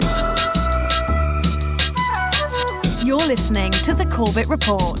You're listening to The Corbett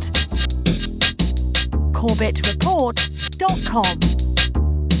Report.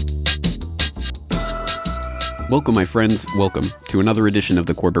 CorbettReport.com. Welcome, my friends. Welcome to another edition of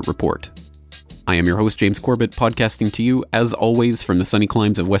The Corbett Report. I am your host, James Corbett, podcasting to you, as always, from the sunny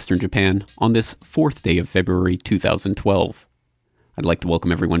climes of Western Japan on this 4th day of February 2012. I'd like to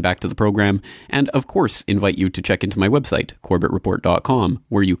welcome everyone back to the program, and of course invite you to check into my website, CorbettReport.com,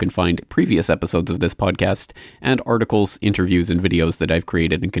 where you can find previous episodes of this podcast and articles, interviews, and videos that I've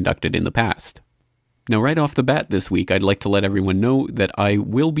created and conducted in the past. Now, right off the bat this week, I'd like to let everyone know that I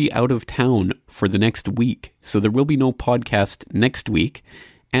will be out of town for the next week, so there will be no podcast next week,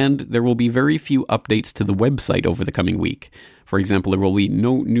 and there will be very few updates to the website over the coming week. For example, there will be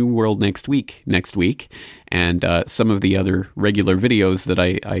no New World next week, and some of the other regular videos that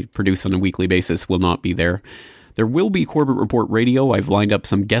I produce on a weekly basis will not be there. There will be Corbett Report Radio. I've lined up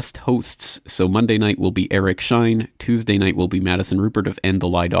some guest hosts. So Monday night will be Eric Schein. Tuesday night will be Madison Rupert of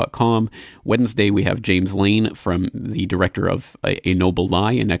EndTheLie.com. Wednesday we have James Lane, from the director of A Noble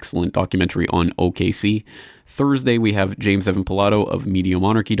Lie, an excellent documentary on OKC. Thursday we have James Evan Pilato of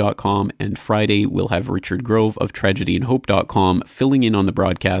MediaMonarchy.com, and Friday we'll have Richard Grove of TragedyAndHope.com filling in on the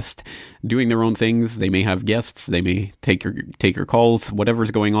broadcast, doing their own things. They may have guests, they may take your calls,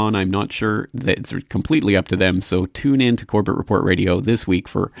 whatever's going on. I'm not sure. It's completely up to them. So tune in to Corbett Report Radio this week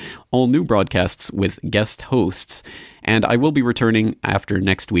for all new broadcasts with guest hosts. And I will be returning after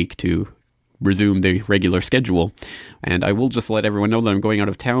next week to resume the regular schedule. And I will just let everyone know that I'm going out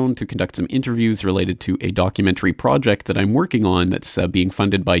of town to conduct some interviews related to a documentary project that I'm working on that's being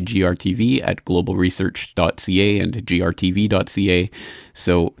funded by GRTV at globalresearch.ca and grtv.ca.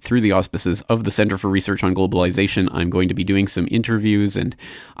 So through the auspices of the Center for Research on Globalization, I'm going to be doing some interviews, and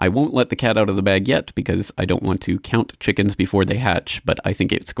I won't let the cat out of the bag yet because I don't want to count chickens before they hatch, but I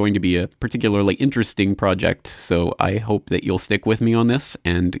think it's going to be a particularly interesting project. So I hope that you'll stick with me on this,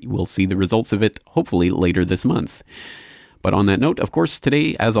 and we'll see the results of it hopefully later this month. But on that note, of course,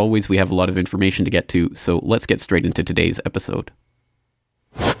 today, as always, we have a lot of information to get to, so let's get straight into today's episode.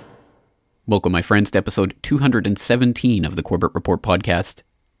 Welcome, my friends, to episode 217 of the Corbett Report podcast,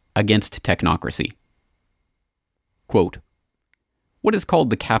 Against Technocracy. Quote, "What is called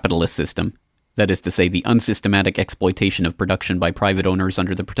the capitalist system, that is to say the unsystematic exploitation of production by private owners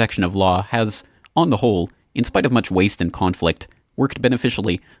under the protection of law, has, on the whole, in spite of much waste and conflict, worked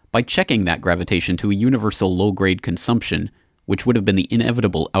beneficially by checking that gravitation to a universal low-grade consumption, which would have been the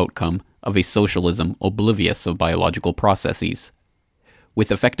inevitable outcome of a socialism oblivious of biological processes.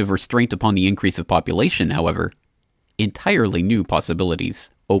 With effective restraint upon the increase of population, however, entirely new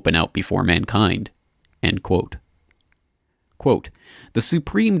possibilities open out before mankind." End quote. Quote, "The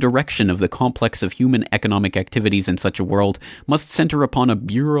supreme direction of the complex of human economic activities in such a world must center upon a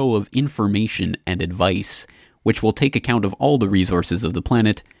Bureau of Information and Advice, which will take account of all the resources of the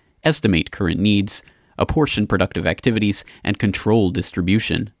planet, estimate current needs, apportion productive activities, and control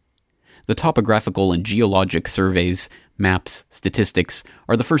distribution. The topographical and geologic surveys, maps, statistics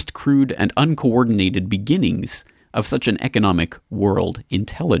are the first crude and uncoordinated beginnings of such an economic world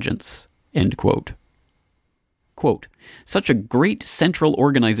intelligence." End quote. Quote, "Such a great central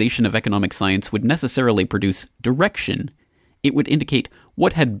organization of economic science would necessarily produce direction. It would indicate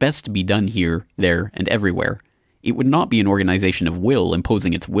what had best be done here, there, and everywhere. It would not be an organization of will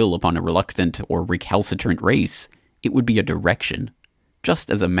imposing its will upon a reluctant or recalcitrant race. It would be a direction,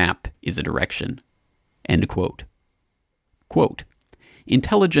 just as a map is a direction." End quote. Quote,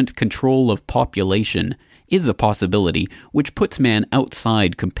 "Intelligent control of population is a possibility which puts man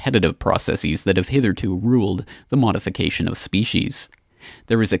outside competitive processes that have hitherto ruled the modification of species.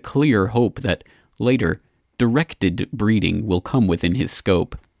 There is a clear hope that, later, directed breeding will come within his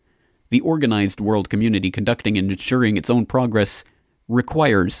scope. The organized world community conducting and ensuring its own progress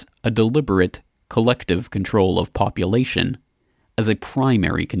requires a deliberate, collective control of population as a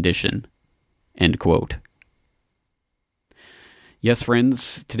primary condition." End quote. Yes,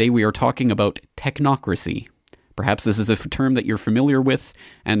 friends, today we are talking about technocracy. Perhaps this is a term that you're familiar with,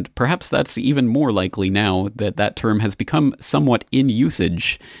 and perhaps that's even more likely now that that term has become somewhat in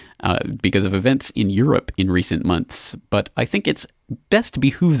usage because of events in Europe in recent months. But I think it's best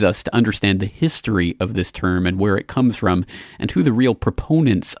behooves us to understand the history of this term and where it comes from and who the real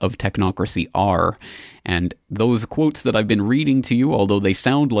proponents of technocracy are. And those quotes that I've been reading to you, although they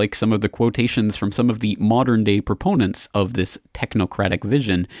sound like some of the quotations from some of the modern-day proponents of this technocratic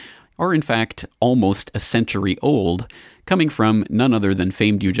vision, are in fact almost a century old, coming from none other than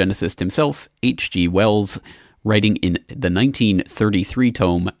famed eugenicist himself, H.G. Wells, writing in the 1933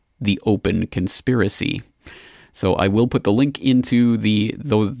 tome, The Open Conspiracy. So I will put the link into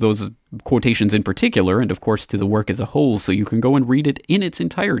those quotations in particular, and of course to the work as a whole, so you can go and read it in its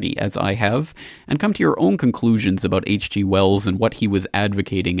entirety, as I have, and come to your own conclusions about H.G. Wells and what he was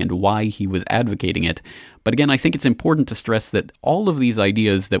advocating and why he was advocating it. But again, I think it's important to stress that all of these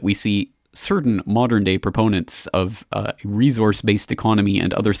ideas that we see certain modern-day proponents of resource-based economy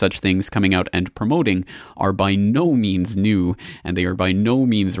and other such things coming out and promoting are by no means new, and they are by no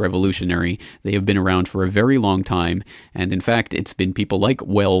means revolutionary. They have been around for a very long time, and in fact, it's been people like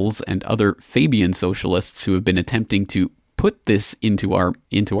Wells and other Fabian socialists who have been attempting to put this into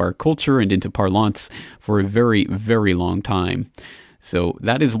our culture and into parlance for a very, very long time. So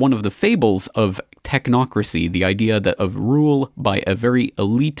that is one of the fables of technocracy, the idea that of rule by a very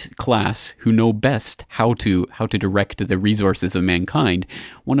elite class who know best how to direct the resources of mankind.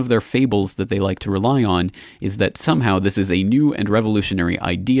 One of their fables that they like to rely on is that somehow this is a new and revolutionary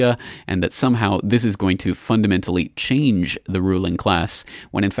idea, and that somehow this is going to fundamentally change the ruling class,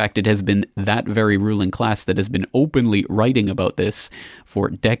 when in fact it has been that very ruling class that has been openly writing about this for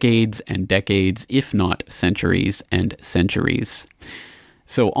decades and decades, if not centuries and centuries.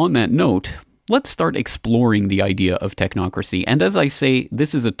 So on that note, let's start exploring the idea of technocracy. And as I say,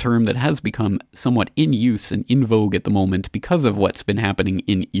 this is a term that has become somewhat in use and in vogue at the moment because of what's been happening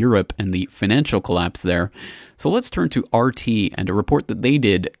in Europe and the financial collapse there. So let's turn to RT and a report that they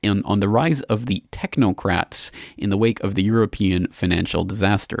did on the rise of the technocrats in the wake of the European financial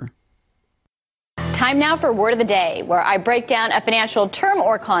disaster. Time now for Word of the Day, where I break down a financial term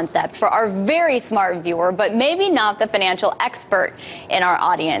or concept for our very smart viewer, but maybe not the financial expert in our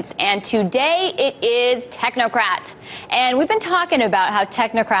audience. And today it is technocrat. And we've been talking about how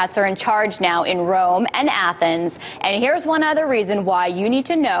technocrats are in charge now in Rome and Athens. And here's one other reason why you need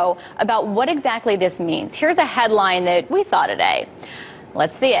to know about what exactly this means. Here's a headline that we saw today.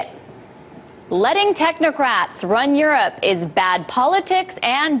 Let's see it. Letting technocrats run Europe is bad politics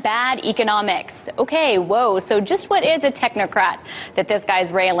and bad economics. Okay, whoa, so just what is a technocrat that this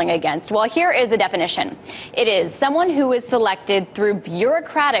guy's railing against? Well, here is the definition. It is someone who is selected through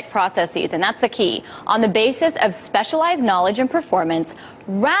bureaucratic processes, and that's the key, on the basis of specialized knowledge and performance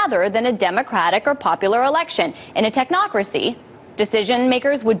rather than a democratic or popular election. In a technocracy, decision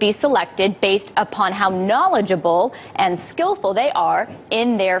makers would be selected based upon how knowledgeable and skillful they are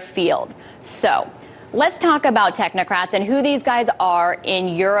in their field. So let's talk about technocrats and who these guys are in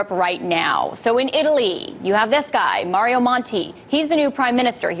Europe right now. So in Italy, you have this guy, Mario Monti. He's the new prime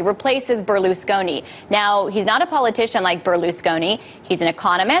minister. He replaces Berlusconi. Now, he's not a politician like Berlusconi. He's an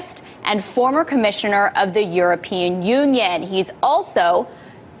economist and former commissioner of the European Union. He's also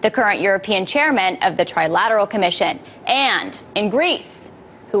the current European chairman of the Trilateral Commission. And in Greece,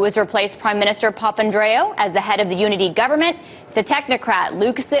 who has replaced Prime Minister Papandreou as the head of the unity government, it's a technocrat,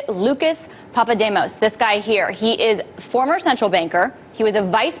 Lucas Papademos. This guy here, he is former central banker. He was a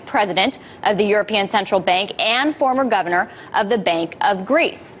vice president of the European Central Bank and former governor of the Bank of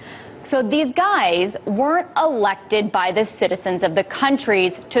Greece. So these guys weren't elected by the citizens of the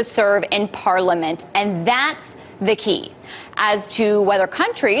countries to serve in parliament, and that's the key. As to whether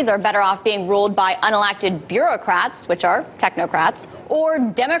countries are better off being ruled by unelected bureaucrats, which are technocrats, or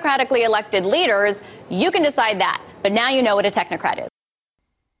democratically elected leaders, you can decide that. But now you know what a technocrat is.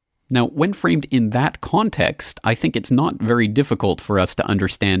 Now, when framed in that context, I think it's not very difficult for us to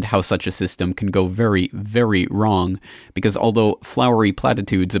understand how such a system can go very, very wrong, because although flowery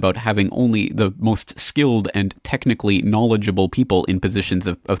platitudes about having only the most skilled and technically knowledgeable people in positions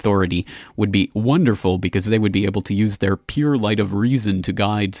of authority would be wonderful because they would be able to use their pure light of reason to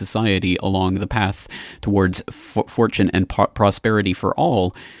guide society along the path towards fortune and prosperity for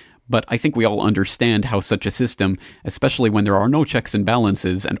all, but I think we all understand how such a system, especially when there are no checks and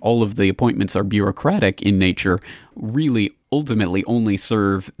balances and all of the appointments are bureaucratic in nature, really ultimately only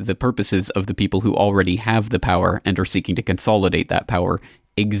serve the purposes of the people who already have the power and are seeking to consolidate that power,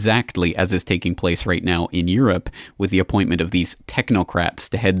 exactly as is taking place right now in Europe with the appointment of these technocrats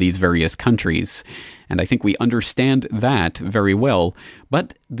to head these various countries. And I think we understand that very well.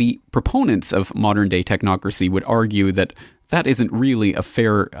 But the proponents of modern-day technocracy would argue that that isn't really a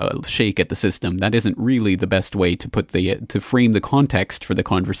fair shake at the system. That isn't really the best way to frame the context for the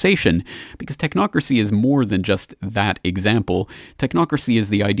conversation, because technocracy is more than just that example. Technocracy is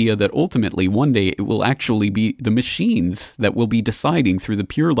the idea that ultimately one day it will actually be the machines that will be deciding through the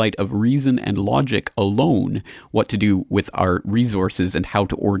pure light of reason and logic alone what to do with our resources and how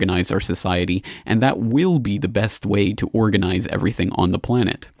to organize our society, and that will be the best way to organize everything on the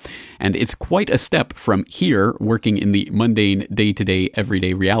planet. And it's quite a step from here, working in the mundane, day-to-day,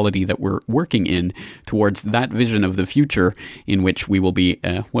 everyday reality that we're working in, towards that vision of the future in which we will be,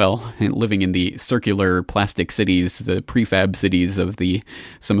 living in the circular plastic cities, the prefab cities of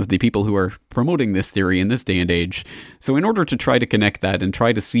some of the people who are promoting this theory in this day and age. So in order to try to connect that and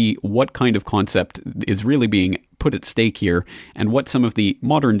try to see what kind of concept is really being put at stake here, and what some of the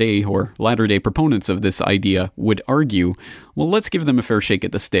modern day or latter day proponents of this idea would argue, well, let's give them a fair shake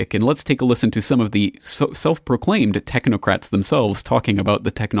at the stick, and let's take a listen to some of the self-proclaimed technocrats themselves talking about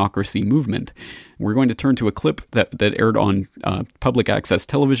the technocracy movement. We're going to turn to a clip that aired on public access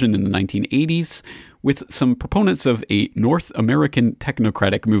television in the 1980s with some proponents of a North American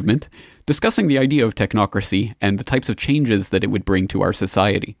technocratic movement discussing the idea of technocracy and the types of changes that it would bring to our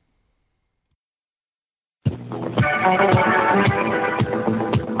society.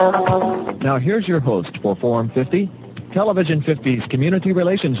 Now here's your host for Forum 50, Television 50's Community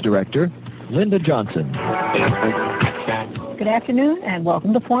Relations Director, Linda Johnson. Good afternoon and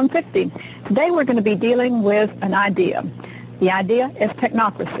welcome to Forum 50. Today we're going to be dealing with an idea. The idea is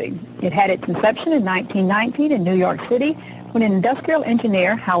technocracy. It had its inception in 1919 in New York City when industrial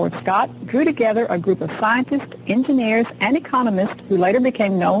engineer Howard Scott drew together a group of scientists, engineers, and economists who later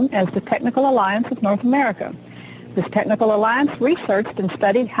became known as the Technical Alliance of North America. This technical alliance researched and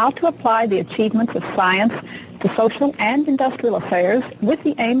studied how to apply the achievements of science to social and industrial affairs with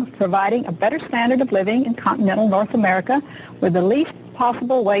the aim of providing a better standard of living in continental North America with the least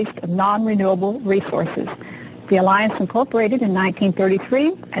possible waste of non-renewable resources. The alliance incorporated in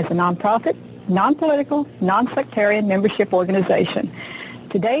 1933 as a nonprofit, non-political, non-sectarian membership organization.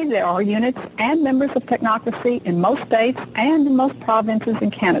 Today there are units and members of Technocracy in most states and in most provinces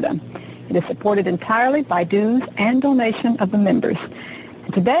in Canada. It is supported entirely by dues and donation of the members.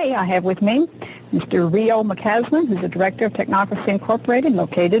 And today I have with me Mr. Rio McCaslin, who's the director of Technocracy Incorporated.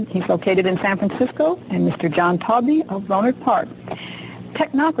 He's located in San Francisco, and Mr. John Tawby of Rohnert Park.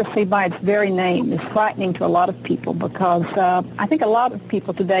 Technocracy, by its very name, is frightening to a lot of people because I think a lot of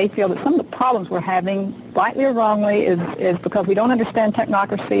people today feel that some of the problems we're having, rightly or wrongly, is because we don't understand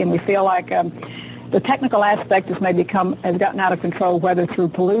technocracy, and we feel like the technical aspect has gotten out of control, whether through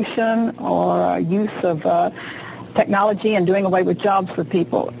pollution or use of technology and doing away with jobs for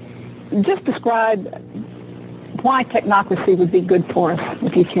people. Just describe why technocracy would be good for us,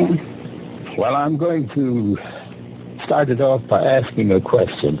 if you can. Well, I'm going to start it off by asking a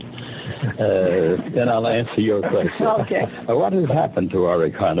question. Then I'll answer your question. Okay. What has happened to our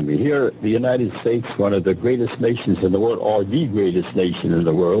economy? Here, the United States, one of the greatest nations in the world, or the greatest nation in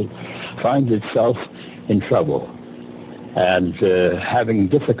the world, finds itself in trouble and having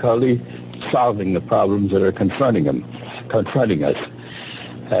difficulty solving the problems that are confronting us.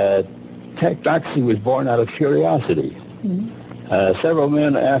 Technocracy was born out of curiosity. Mm-hmm. Several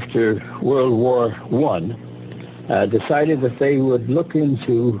men after World War I decided that they would look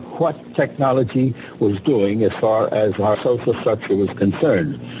into what technology was doing as far as our social structure was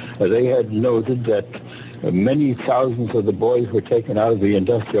concerned. They had noted that many thousands of the boys were taken out of the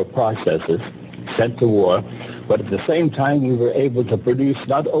industrial processes, sent to war, but at the same time we were able to produce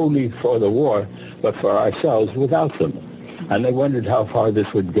not only for the war, but for ourselves without them. And they wondered how far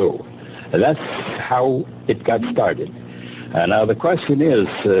this would go. And that's how it got started. Now the question is,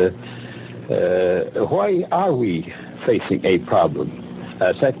 why are we facing a problem?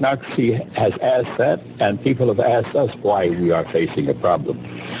 Technocracy has asked that, and people have asked us why we are facing a problem.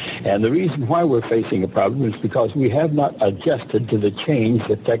 And the reason why we're facing a problem is because we have not adjusted to the change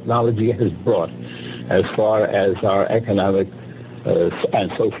that technology has brought as far as our economic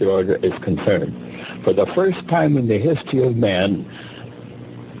and social order is concerned. For the first time in the history of man,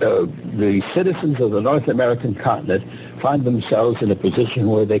 the citizens of the North American continent find themselves in a position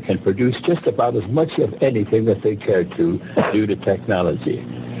where they can produce just about as much of anything that they care to due to technology.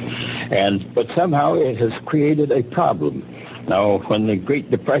 But somehow it has created a problem. Now, when the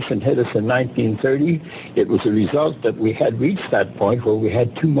Great Depression hit us in 1930, it was a result that we had reached that point where we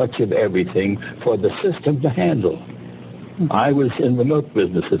had too much of everything for the system to handle. I was in the milk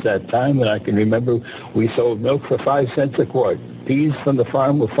business at that time, and I can remember we sold milk for 5 cents a quart. Peas from the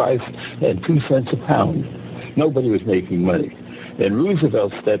farm were 5 and 2 cents a pound. Nobody was making money. Then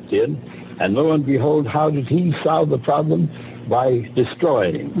Roosevelt stepped in, and lo and behold, how did he solve the problem? By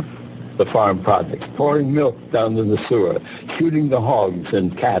destroying the farm products, pouring milk down in the sewer, shooting the hogs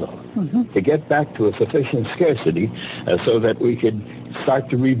and cattle to get back to a sufficient scarcity so that we could start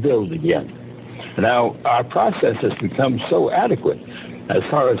to rebuild again. Now, our process has become so adequate as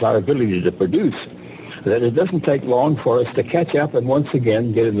far as our ability to produce that it doesn't take long for us to catch up and once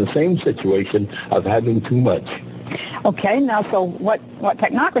again get in the same situation of having too much. Okay, now so what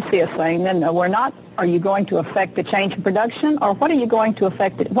Technocracy is saying then, are you going to affect the change in production, or what are you going to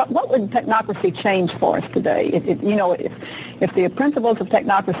affect it? What would Technocracy change for us today? If the principles of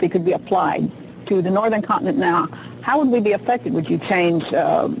Technocracy could be applied to the northern continent now, how would we be affected? Would you change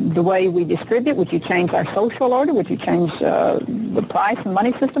the way we distribute? Would you change our social order? Would you change the price and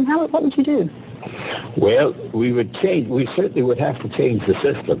money system? What would you do? Well, we certainly would have to change the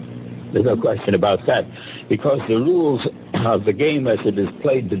system. There's no question about that, because the rules of the game as it is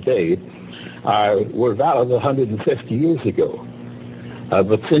played today were valid 150 years ago.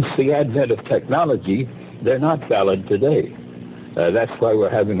 But since the advent of technology, they're not valid today. That's why we're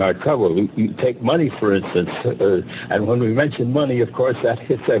having our trouble. You take money, for instance, and when we mention money, of course, that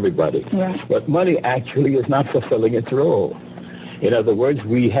hits everybody. Right. But money actually is not fulfilling its role. In other words,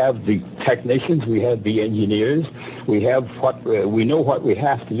 we have the technicians, we have the engineers, we know what we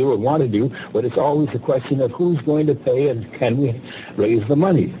have to do and want to do, but it's always a question of who's going to pay and can we raise the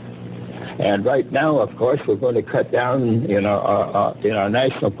money. And right now, of course, we're going to cut down in our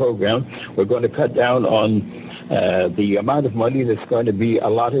national program. We're going to cut down on the amount of money that's going to be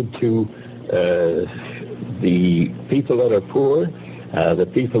allotted to the people that are poor, the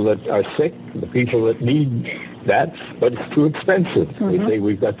people that are sick, the people that need that, but it's too expensive. Mm-hmm. We say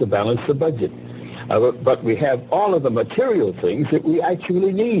we've got to balance the budget. But we have all of the material things that we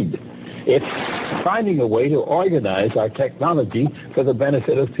actually need. It's finding a way to organize our technology for the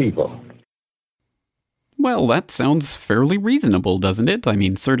benefit of people. Well, that sounds fairly reasonable, doesn't it? I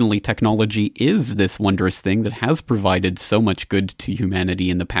mean, certainly technology is this wondrous thing that has provided so much good to humanity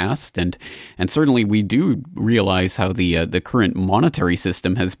in the past, and certainly we do realize how the current monetary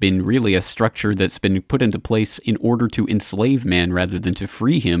system has been really a structure that's been put into place in order to enslave man rather than to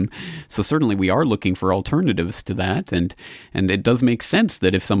free him. So certainly we are looking for alternatives to that, and it does make sense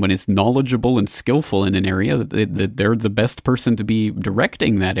that if someone is knowledgeable and skillful in an area, that they're the best person to be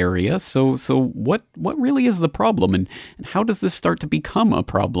directing that area. So what really is the problem, and how does this start to become a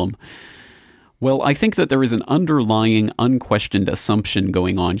problem? Well, I think that there is an underlying, unquestioned assumption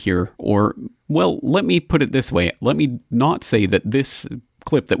going on here, or, well, let me put it this way. Let me not say that this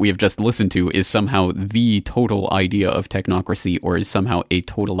clip that we have just listened to is somehow the total idea of technocracy or is somehow a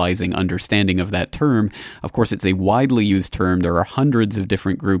totalizing understanding of that term. Of course, it's a widely used term. There are hundreds of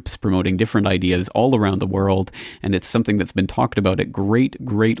different groups promoting different ideas all around the world, and it's something that's been talked about at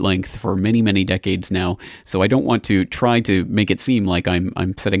great length for many, many decades now. So I don't want to try to make it seem like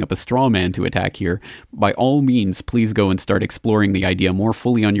I'm setting up a straw man to attack here. By all means, please go and start exploring the idea more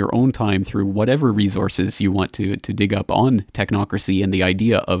fully on your own time through whatever resources you want to dig up on technocracy and the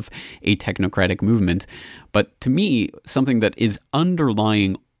idea of a technocratic movement. But to me, something that is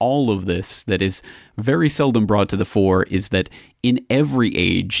underlying all of this that is very seldom brought to the fore is that in every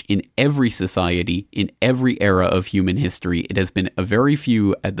age, in every society, in every era of human history, it has been a very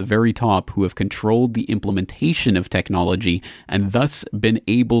few at the very top who have controlled the implementation of technology and thus been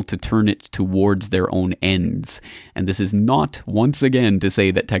able to turn it towards their own ends. And this is not, once again, to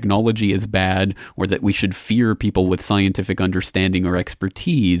say that technology is bad or that we should fear people with scientific understanding or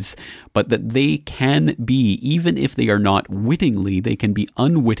expertise, but that they can be, even if they are not wittingly, they can be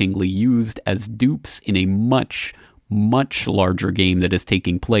unwittingly used as dupes in a much larger game that is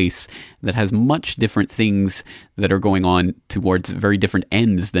taking place, that has much different things that are going on towards very different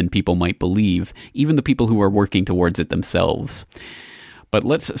ends than people might believe, even the people who are working towards it themselves. But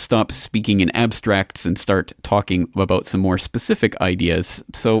let's stop speaking in abstracts and start talking about some more specific ideas.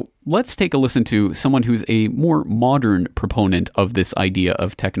 So let's take a listen to someone who's a more modern proponent of this idea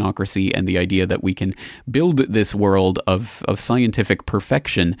of technocracy and the idea that we can build this world of scientific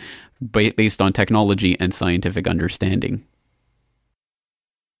perfection based on technology and scientific understanding.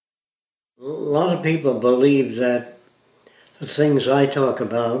 A lot of people believe that the things I talk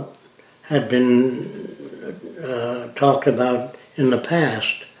about had been talked about in the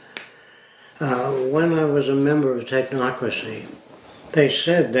past. When I was a member of Technocracy, they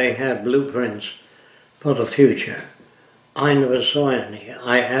said they had blueprints for the future. I never saw any.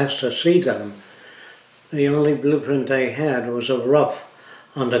 I asked to see them. The only blueprint they had was a rough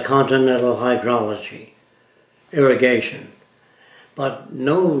on the continental hydrology, irrigation, but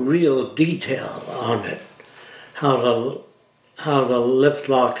no real detail on it, how the lift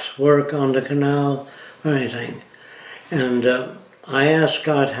locks work on the canal or anything. And I asked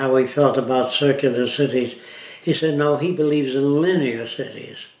Scott how he felt about circular cities. He said no, he believes in linear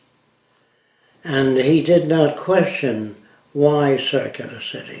cities. And he did not question why circular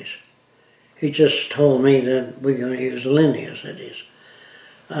cities. He just told me that we're going to use linear cities.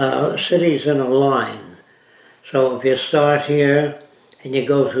 Cities in a line. So if you start here and you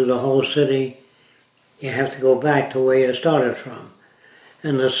go through the whole city, you have to go back to where you started from.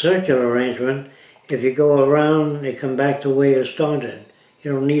 In the circular arrangement, if you go around, you come back to where you started.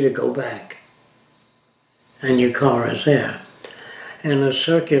 You don't need to go back. And your car is there. In a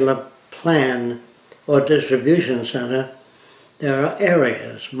circular plan or distribution center, there are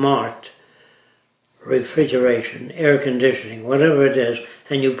areas marked, refrigeration, air conditioning, whatever it is,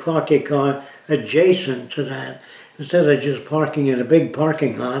 and you park your car adjacent to that. Instead of just parking in a big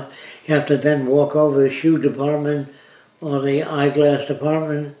parking lot, you have to then walk over the shoe department or the eyeglass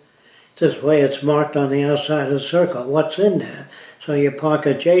department. This way it's marked on the outside of the circle, what's in there, so you park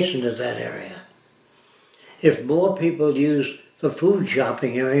adjacent to that area. If more people use the food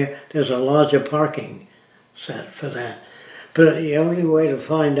shopping area, there's a larger parking set for that. But the only way to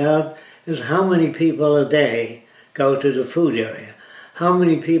find out is how many people a day go to the food area. How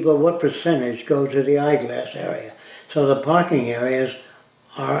many people, what percentage go to the eyeglass area. So the parking areas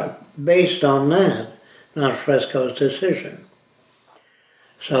are based on that, not Fresco's decision.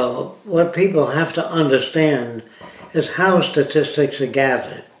 So what people have to understand is how statistics are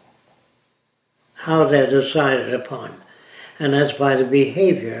gathered, how they're decided upon. And that's by the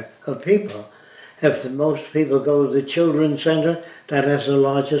behavior of people. If the most people go to the children's center, that has the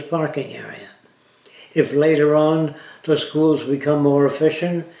largest parking area. If later on the schools become more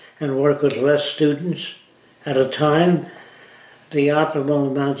efficient and work with less students at a time, the optimal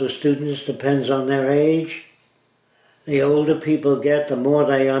amount of students depends on their age. The older people get, the more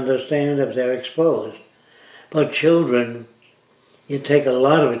they understand if they're exposed. But children, you take a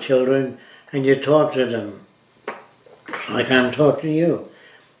lot of children and you talk to them, like I'm talking to you,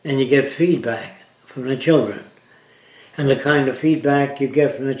 and you get feedback from the children. And the kind of feedback you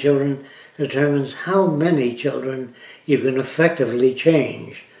get from the children determines how many children you can effectively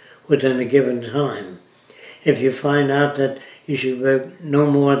change within a given time. If you find out that you should have no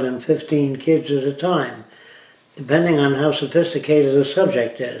more than 15 kids at a time, depending on how sophisticated the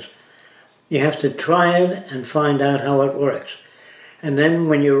subject is, you have to try it and find out how it works. And then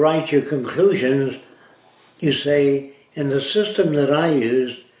when you write your conclusions, you say, in the system that I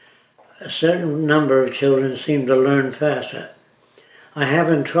used, a certain number of children seem to learn faster. I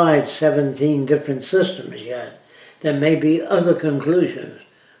haven't tried 17 different systems yet. There may be other conclusions.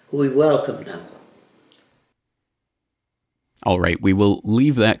 We welcome them. All right, we will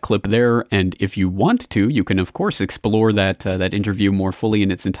leave that clip there, and if you want to, you can of course explore that interview more fully in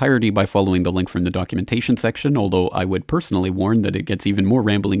its entirety by following the link from the documentation section, although I would personally warn that it gets even more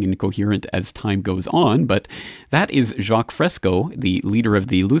rambling and incoherent as time goes on. But that is Jacques Fresco, the leader of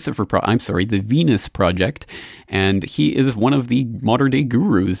the the Venus Project, and he is one of the modern-day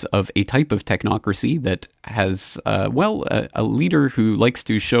gurus of a type of technocracy that has, a leader who likes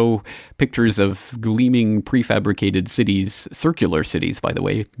to show pictures of gleaming prefabricated cities, circular cities, by the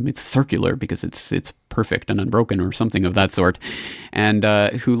way. It's circular because it's perfect and unbroken or something of that sort, and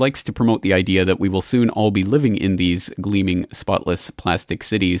who likes to promote the idea that we will soon all be living in these gleaming, spotless plastic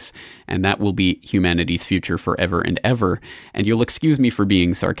cities, and that will be humanity's future forever and ever. And you'll excuse me for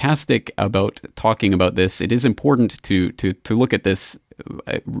being sarcastic about talking about this. It is important to look at this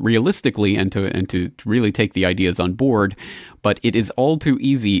realistically and to really take the ideas on board, but it is all too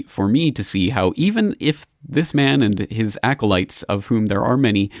easy for me to see how even if this man and his acolytes, of whom there are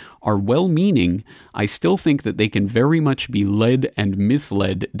many, are well-meaning, I still think that they can very much be led and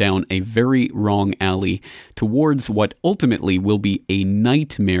misled down a very wrong alley towards what ultimately will be a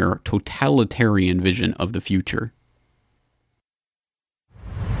nightmare totalitarian vision of the future.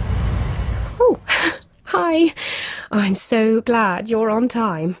 Oh, hi. I'm so glad you're on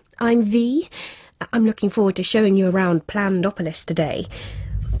time. I'm V. I'm looking forward to showing you around Plandopolis today.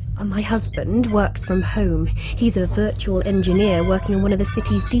 My husband works from home. He's a virtual engineer working on one of the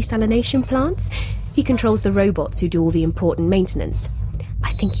city's desalination plants. He controls the robots who do all the important maintenance.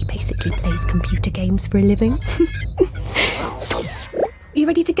 I think he basically plays computer games for a living. You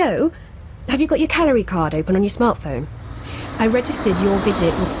ready to go? Have you got your calorie card open on your smartphone? I registered your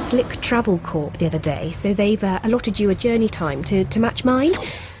visit with Slick Travel Corp the other day, so they've allotted you a journey time to match mine.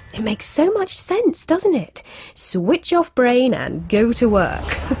 It makes so much sense, doesn't it? Switch off brain and go to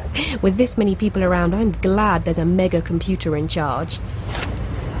work. With this many people around, I'm glad there's a mega computer in charge.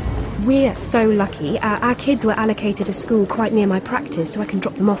 We're so lucky. Our kids were allocated a school quite near my practice, so I can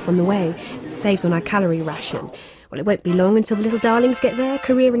drop them off on the way. It saves on our calorie ration. Well, it won't be long until the little darlings get their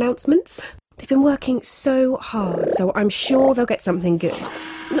career announcements. They've been working so hard, so I'm sure they'll get something good.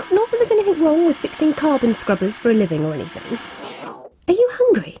 Not that there's anything wrong with fixing carbon scrubbers for a living or anything. Are you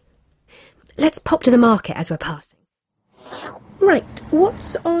hungry? Let's pop to the market as we're passing. Right,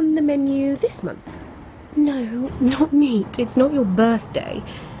 what's on the menu this month? No, not meat. It's not your birthday.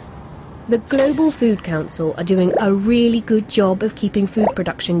 The Global Food Council are doing a really good job of keeping food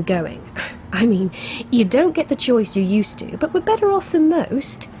production going. I mean, you don't get the choice you used to, but we're better off than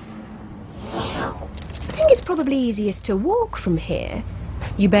most. I think it's probably easiest to walk from here.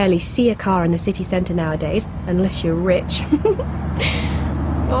 You barely see a car in the city centre nowadays, unless you're rich.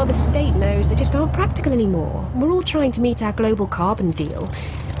 Oh, the state knows they just aren't practical anymore. We're all trying to meet our global carbon deal.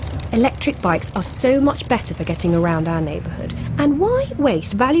 Electric bikes are so much better for getting around our neighbourhood. And why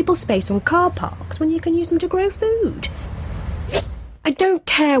waste valuable space on car parks when you can use them to grow food? I don't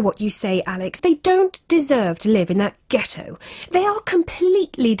care what you say, Alex. They don't deserve to live in that ghetto. They are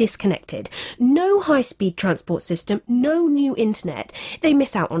completely disconnected. No high-speed transport system, no new internet. They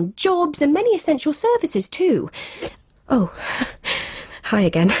miss out on jobs and many essential services too. Oh, hi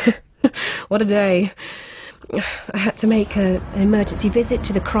again. What a day. I had to make an emergency visit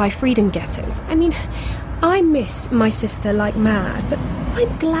to the Cry Freedom ghettos. I mean, I miss my sister like mad, but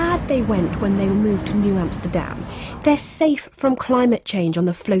I'm glad they went when they moved to New Amsterdam. They're safe from climate change on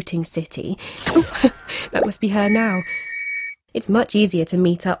the floating city. Oh, that must be her now. It's much easier to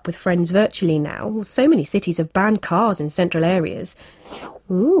meet up with friends virtually now. So many cities have banned cars in central areas.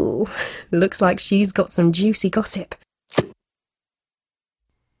 Ooh, looks like she's got some juicy gossip.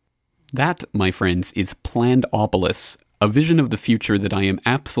 That, my friends, is Plandopolis, a vision of the future that I am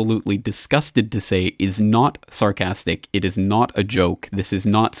absolutely disgusted to say is not sarcastic. It is not a joke. This is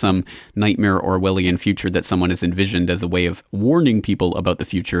not some nightmare Orwellian future that someone has envisioned as a way of warning people about the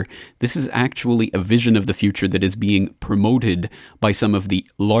future. This is actually a vision of the future that is being promoted by some of the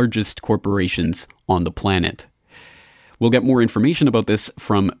largest corporations on the planet. We'll get more information about this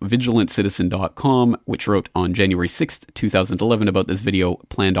from VigilantCitizen.com, which wrote on January 6th, 2011 about this video,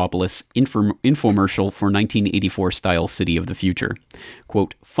 Plandopolis, infomercial for 1984-style City of the Future.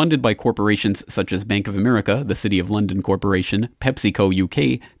 Quote, funded by corporations such as Bank of America, the City of London Corporation, PepsiCo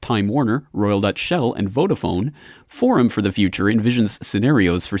UK, Time Warner, Royal Dutch Shell, and Vodafone, Forum for the Future envisions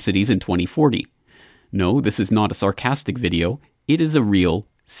scenarios for cities in 2040. No, this is not a sarcastic video. It is a real,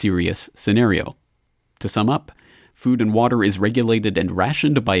 serious scenario. To sum up, food and water is regulated and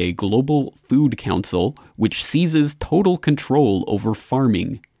rationed by a global food council, which seizes total control over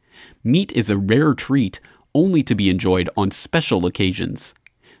farming. Meat is a rare treat, only to be enjoyed on special occasions.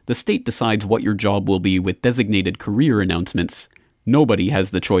 The state decides what your job will be with designated career announcements. Nobody has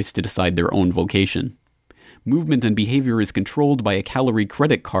the choice to decide their own vocation. Movement and behavior is controlled by a calorie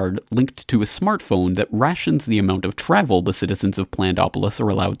credit card linked to a smartphone that rations the amount of travel the citizens of Plandopolis are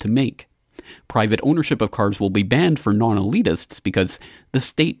allowed to make. Private ownership of cars will be banned for non-elitists because the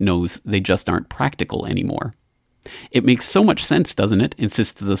state knows they just aren't practical anymore. It makes so much sense, doesn't it,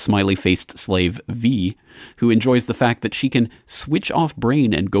 insists the smiley-faced slave V, who enjoys the fact that she can switch off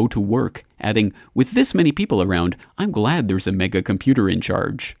brain and go to work, adding, with this many people around, I'm glad there's a mega computer in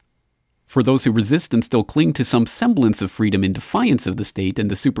charge. For those who resist and still cling to some semblance of freedom in defiance of the state and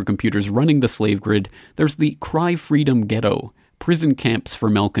the supercomputers running the slave grid, there's the Cry Freedom Ghetto, prison camps for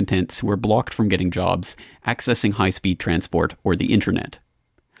malcontents who are blocked from getting jobs, accessing high-speed transport, or the internet.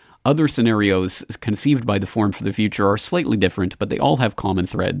 Other scenarios conceived by the Forum for the Future are slightly different, but they all have common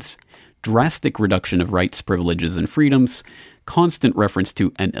threads. Drastic reduction of rights, privileges, and freedoms, constant reference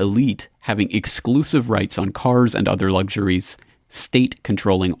to an elite having exclusive rights on cars and other luxuries, state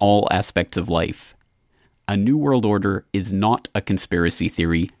controlling all aspects of life. A new world order is not a conspiracy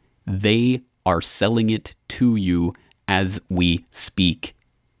theory. They are selling it to you as we speak.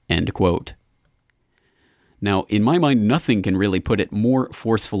 End quote. Now, in my mind, nothing can really put it more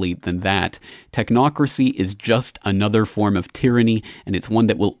forcefully than that. Technocracy is just another form of tyranny, and it's one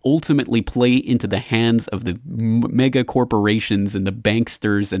that will ultimately play into the hands of the mega corporations and the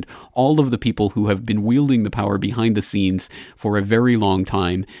banksters and all of the people who have been wielding the power behind the scenes for a very long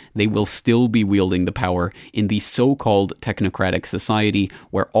time. They will still be wielding the power in the so-called technocratic society,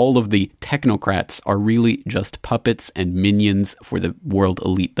 where all of the technocrats are really just puppets and minions for the world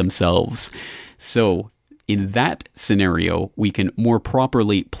elite themselves. So, in that scenario, we can more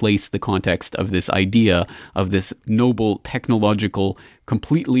properly place the context of this idea of this noble, technological,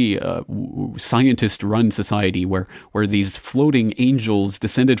 completely scientist-run society where these floating angels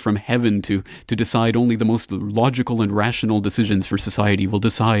descended from heaven to decide only the most logical and rational decisions for society will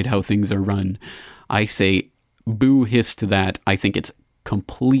decide how things are run. I say boo hiss to that. I think it's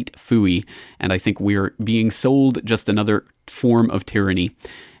complete phooey, and I think we're being sold just another form of tyranny.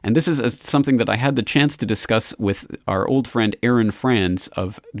 And this is something that I had the chance to discuss with our old friend Aaron Franz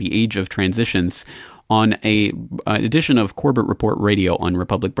of The Age of Transitions on an edition of Corbett Report Radio on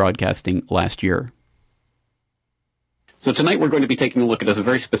Republic Broadcasting last year. So tonight we're going to be taking a look at a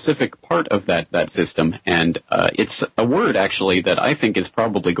very specific part of that system, and it's a word, actually, that I think is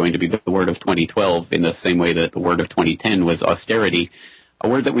probably going to be the word of 2012 in the same way that the word of 2010 was austerity, a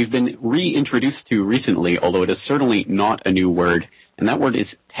word that we've been reintroduced to recently, although it is certainly not a new word, and that word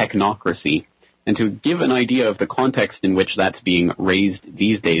is technocracy. And to give an idea of the context in which that's being raised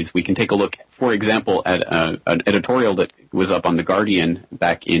these days, we can take a look, for example, at an editorial that was up on The Guardian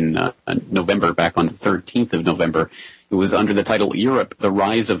back in November, back on the 13th of November. It was under the title, Europe, the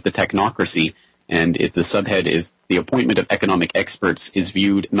Rise of the Technocracy. And the subhead is, the appointment of economic experts is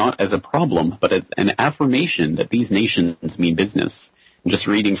viewed not as a problem, but as an affirmation that these nations mean business. Just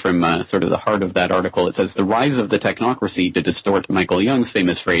reading from sort of the heart of that article, it says, the rise of the technocracy, to distort Michael Young's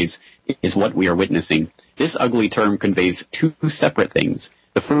famous phrase, is what we are witnessing. This ugly term conveys two separate things.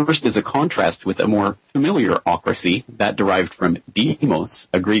 The first is a contrast with a more familiar ocracy, that derived from demos,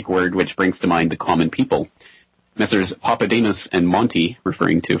 a Greek word which brings to mind the common people. Messrs. Papademos and Monti,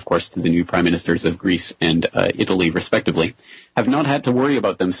 referring to, of course, to the new prime ministers of Greece and Italy, respectively, have not had to worry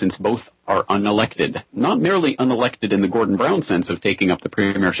about them since both are unelected. Not merely unelected in the Gordon Brown sense of taking up the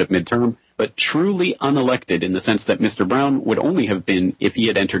premiership midterm, but truly unelected in the sense that Mr. Brown would only have been if he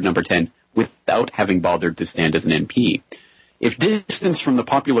had entered number 10 without having bothered to stand as an MP. If distance from the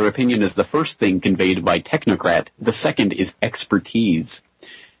popular opinion is the first thing conveyed by technocrat, the second is expertise.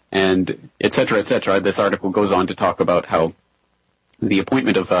 And et cetera, et cetera. This article goes on to talk about how the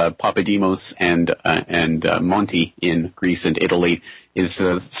appointment of Papademos and Monti in Greece and Italy is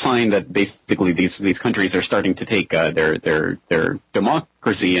a sign that basically these countries are starting to take their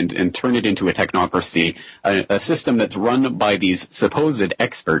democracy and turn it into a technocracy, a system that's run by these supposed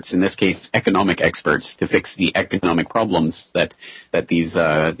experts, in this case economic experts, to fix the economic problems that these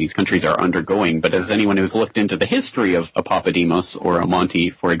countries are undergoing. But as anyone who's looked into the history of a Papademos or a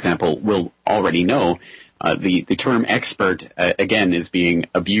Monti, for example, will already know, the term expert, again, is being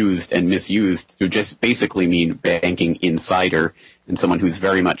abused and misused to just basically mean banking insider and someone who's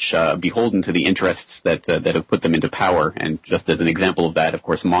very much beholden to the interests that have put them into power. And just as an example of that, of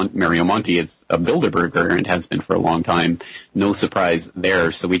course, Mario Monti is a Bilderberger and has been for a long time. No surprise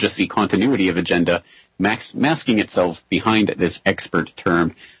there. So we just see continuity of agenda masking itself behind this expert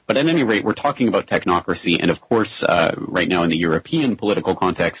term. But at any rate, we're talking about technocracy, and of course, right now in the European political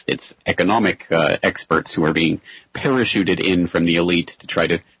context, it's economic experts who are being parachuted in from the elite to try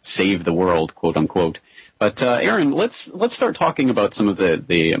to save the world, quote unquote. But Aaron, let's start talking about some of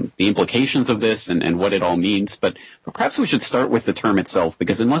the implications of this and what it all means. But perhaps we should start with the term itself,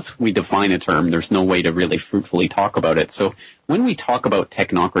 because unless we define a term, there's no way to really fruitfully talk about it. So when we talk about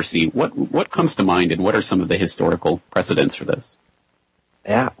technocracy, what comes to mind, and what are some of the historical precedents for this?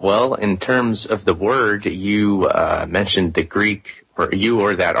 Yeah, well, in terms of the word, you mentioned the Greek,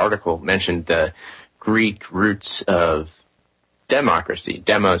 or that article mentioned the Greek roots of democracy.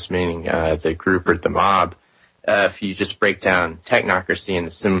 Demos meaning the group or the mob. If you just break down technocracy in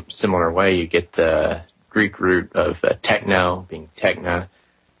a similar way, you get the Greek root of techno being techna,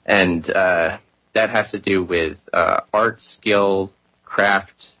 and that has to do with art, skill,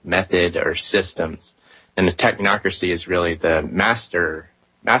 craft, method, or systems. And the technocracy is really the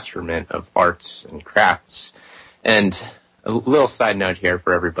masterment of arts and crafts. And a little side note here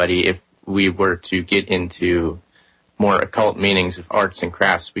for everybody, if we were to get into more occult meanings of arts and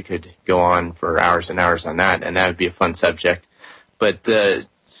crafts, we could go on for hours and hours on that, and that would be a fun subject. But the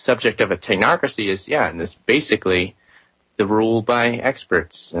subject of a technocracy is, and this basically the rule by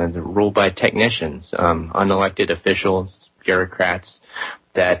experts, the rule by technicians, unelected officials, bureaucrats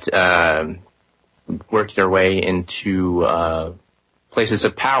that work their way into places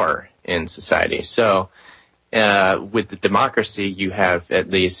of power in society. So with the democracy, you have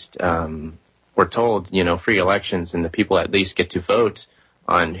at least, we're told, free elections, and the people at least get to vote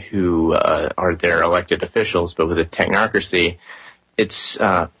on who are their elected officials. But with a technocracy, it's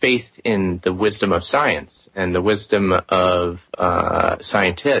faith in the wisdom of science and the wisdom of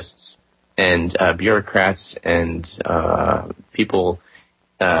scientists and bureaucrats and people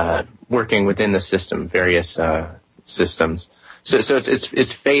working within the system, various systems. So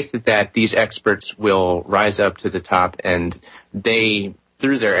it's faith that these experts will rise up to the top, and they,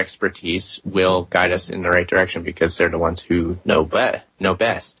 through their expertise, will guide us in the right direction because they're the ones who know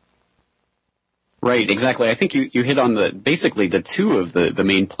best. Right, exactly. I think you hit on basically the two of the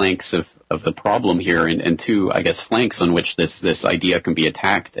main planks of the problem here, and two, I guess, flanks on which this idea can be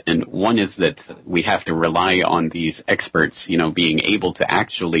attacked. And one is that we have to rely on these experts, being able to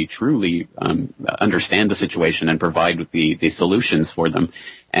actually truly understand the situation and provide the solutions for them.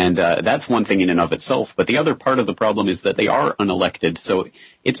 And that's one thing in and of itself. But the other part of the problem is that they are unelected. So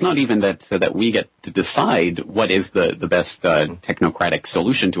it's not even that we get to decide what is the best technocratic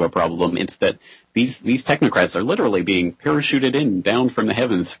solution to a problem. It's that these technocrats are literally being parachuted down from the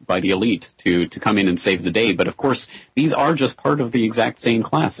heavens by the elite to come in and save the day. But of course, these are just part of the exact same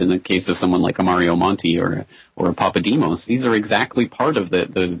class. In the case of someone like a Mario Monti or a Papademos, these are exactly part of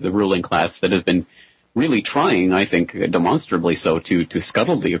the ruling class that have been really trying, I think, demonstrably so, to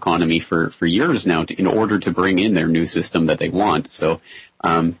scuttle the economy for years now in order to bring in their new system that they want. So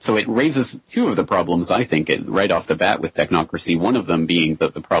it raises two of the problems, I think, right off the bat with technocracy. One of them being the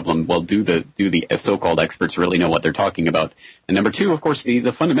problem, well, do the so-called experts really know what they're talking about? And number two, of course,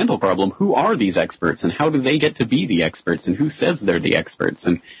 the fundamental problem, who are these experts and how do they get to be the experts and who says they're the experts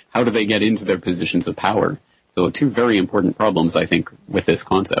and how do they get into their positions of power? So two very important problems, I think, with this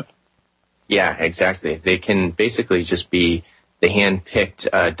concept. Yeah, exactly. They can basically just be the hand-picked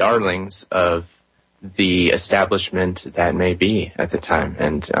darlings of the establishment that may be at the time.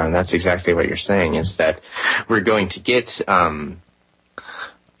 And that's exactly what you're saying, is that we're going to get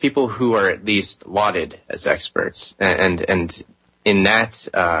people who are at least lauded as experts. And in that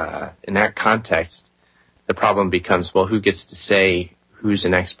context, the problem becomes, well, who gets to say who's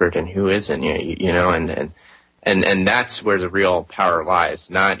an expert and who isn't, and that's where the real power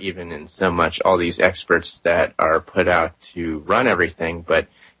lies, not even in so much all these experts that are put out to run everything, but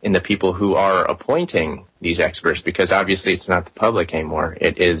in the people who are appointing these experts, because obviously it's not the public anymore.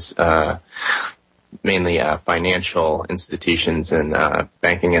 It is mainly financial institutions and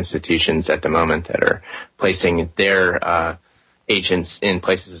banking institutions at the moment that are placing their agents in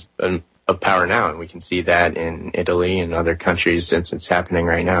places of power now, and we can see that in Italy and other countries since it's happening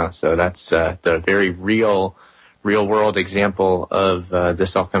right now. So that's the very real world example of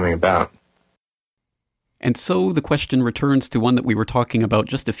this all coming about. And so the question returns to one that we were talking about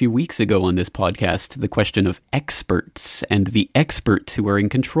just a few weeks ago on this podcast, the question of experts and the experts who are in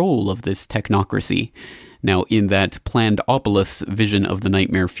control of this technocracy. Now, in that Plandopolis vision of the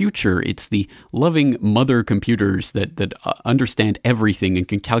nightmare future, it's the loving mother computers that understand everything and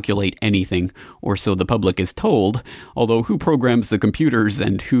can calculate anything, or so the public is told. Although who programs the computers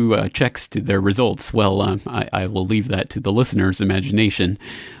and who checks to their results? Well, I will leave that to the listener's imagination.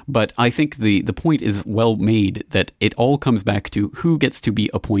 But I think the point is well made, that it all comes back to who gets to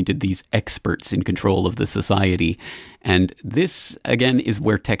be appointed these experts in control of the society. And this, again, is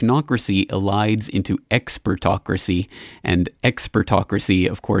where technocracy elides into expertocracy. And expertocracy,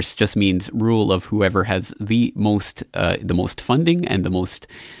 of course, just means rule of whoever has the most funding and the most,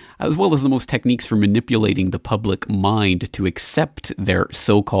 as well as the most techniques for manipulating the public mind to accept their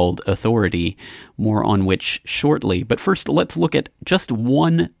so-called authority. More on which shortly. But first, let's look at just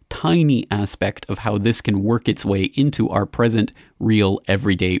one tiny aspect of how this can work its way into our present, real,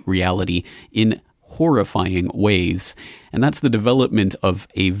 everyday reality in horrifying ways, and that's the development of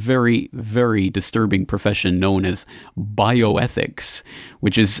a very, very disturbing profession known as bioethics,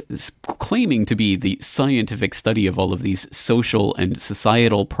 which is claiming to be the scientific study of all of these social and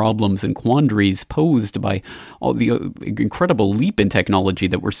societal problems and quandaries posed by all the incredible leap in technology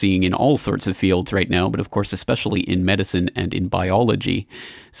that we're seeing in all sorts of fields right now, but of course especially in medicine and in biology.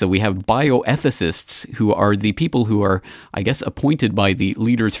 So we have bioethicists, who are the people who are, I guess, appointed by the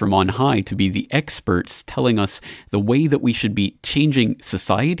leaders from on high to be the experts, telling us the way that we should be changing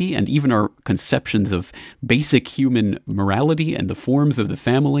society and even our conceptions of basic human morality and the forms of the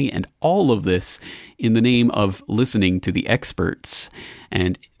family, and all of this in the name of listening to the experts.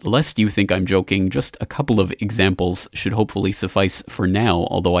 And lest you think I'm joking, just a couple of examples should hopefully suffice for now,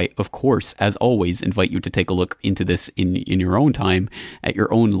 although I, of course, as always, invite you to take a look into this in your own time, at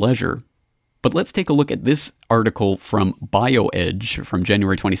your own leisure. But let's take a look at this article from BioEdge from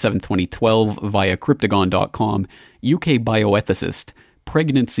January 27, 2012 via Cryptagon.com. UK bioethicist,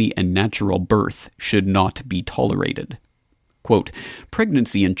 pregnancy and natural birth should not be tolerated. Quote,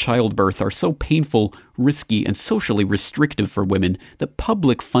 pregnancy and childbirth are so painful, risky, and socially restrictive for women that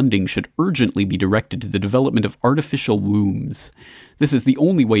public funding should urgently be directed to the development of artificial wombs. This is the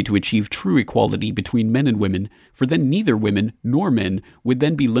only way to achieve true equality between men and women, for then neither women nor men would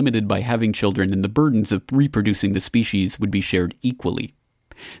then be limited by having children, and the burdens of reproducing the species would be shared equally.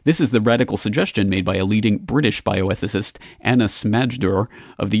 This is the radical suggestion made by a leading British bioethicist, Anna Smajdor,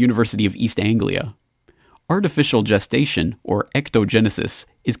 of the University of East Anglia. Artificial gestation, or ectogenesis,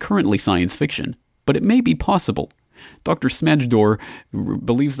 is currently science fiction, but it may be possible. Dr. Smajdor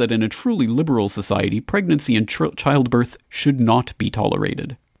believes that in a truly liberal society, pregnancy and childbirth should not be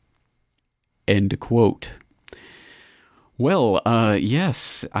tolerated. End quote. Well,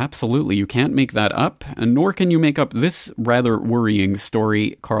 yes, absolutely. You can't make that up, and nor can you make up this rather worrying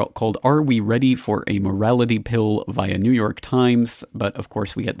story called Are We Ready for a Morality Pill via New York Times? But of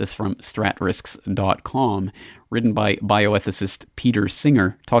course we get this from stratrisks.com, written by bioethicist Peter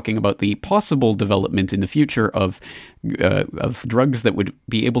Singer, talking about the possible development in the future of drugs that would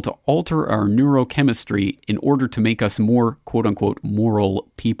be able to alter our neurochemistry in order to make us more, quote-unquote,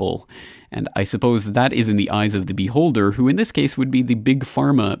 moral people. And I suppose that is in the eyes of the beholder, who in this case would be the big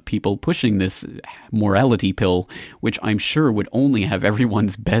pharma people pushing this morality pill, which I'm sure would only have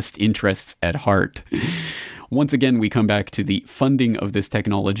everyone's best interests at heart. Once again, we come back to the funding of this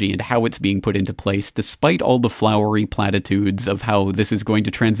technology and how it's being put into place, despite all the flowery platitudes of how this is going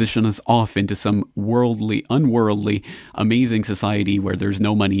to transition us off into some unworldly, amazing society where there's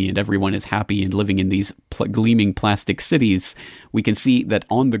no money and everyone is happy and living in these gleaming plastic cities. We can see that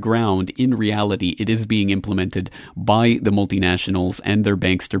on the ground, in reality, it is being implemented by the multinationals and their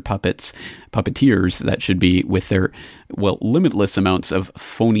bankster puppeteers that should be with their, limitless amounts of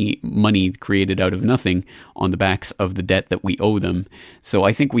phony money created out of nothing on the backs of the debt that we owe them. So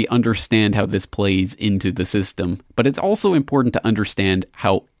I think we understand how this plays into the system. But it's also important to understand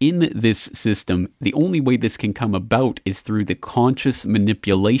how in this system, the only way this can come about is through the conscious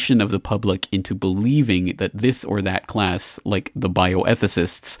manipulation of the public into believing that this or that class, like the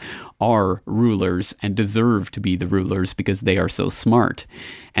bioethicists, are rulers and deserve to be the rulers because they are so smart.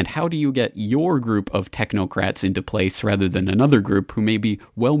 And how do you get your group of technocrats into place rather than another group who may be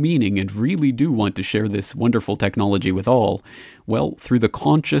well-meaning and really do want to share this wonderful technology with all? Well, through the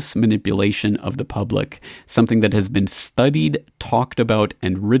conscious manipulation of the public, something that has been studied, talked about,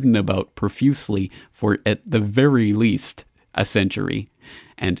 and written about profusely for, at the very least, a century.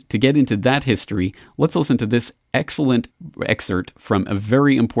 And to get into that history, let's listen to this excellent excerpt from a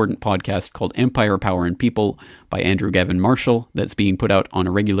very important podcast called Empire, Power, and People by Andrew Gavin Marshall that's being put out on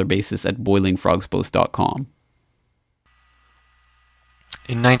a regular basis at boilingfrogspost.com.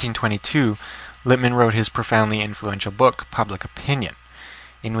 In 1922, Lippmann wrote his profoundly influential book, Public Opinion,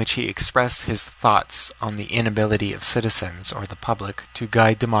 in which he expressed his thoughts on the inability of citizens or the public to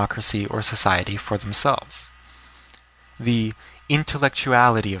guide democracy or society for themselves. The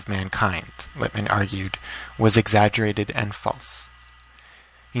intellectuality of mankind, Lippmann argued, was exaggerated and false.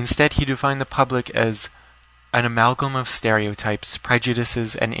 Instead, he defined the public as an amalgam of stereotypes,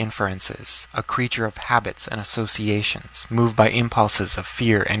 prejudices, and inferences, a creature of habits and associations, moved by impulses of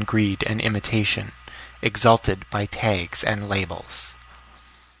fear and greed and imitation, exalted by tags and labels.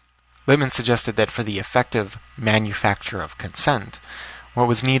 Lippmann suggested that for the effective manufacture of consent, what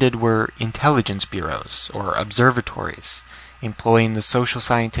was needed were intelligence bureaus or observatories, employing the social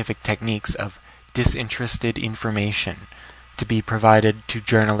scientific techniques of disinterested information to be provided to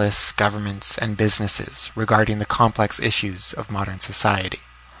journalists, governments, and businesses regarding the complex issues of modern society.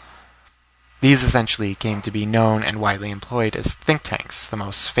 These essentially came to be known and widely employed as think tanks, the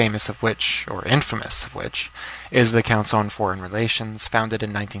most famous of which, or infamous of which, is the Council on Foreign Relations, founded in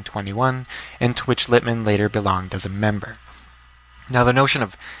 1921, and to which Lippmann later belonged as a member. Now, the notion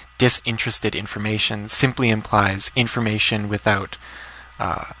of disinterested information simply implies information without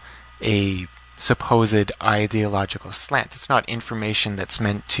a supposed ideological slant. It's not information that's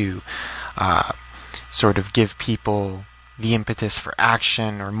meant to sort of give people the impetus for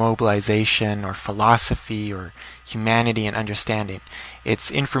action or mobilization or philosophy or humanity and understanding.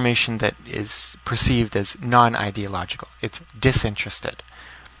 It's information that is perceived as non-ideological. It's disinterested.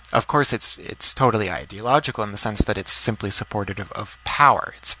 Of course, it's totally ideological in the sense that it's simply supportive of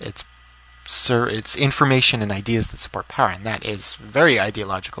power. It's information and ideas that support power, and that is very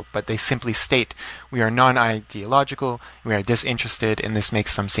ideological, but they simply state we are non-ideological, we are disinterested, and this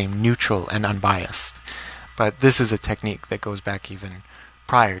makes them seem neutral and unbiased. But this is a technique that goes back even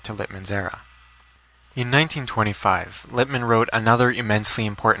prior to Lippmann's era. In 1925, Lippmann wrote another immensely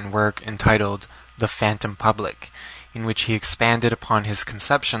important work entitled The Phantom Public, in which he expanded upon his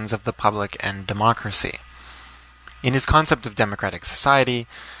conceptions of the public and democracy. In his concept of democratic society,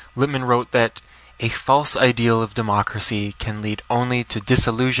 Lippmann wrote that a false ideal of democracy can lead only to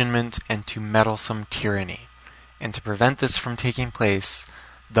disillusionment and to meddlesome tyranny, and to prevent this from taking place,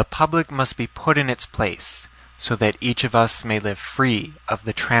 the public must be put in its place, so that each of us may live free of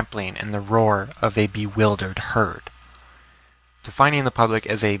the trampling and the roar of a bewildered herd. Defining the public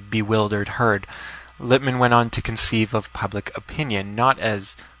as a bewildered herd, Lippmann went on to conceive of public opinion not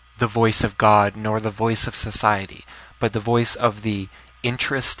as the voice of God nor the voice of society, but the voice of the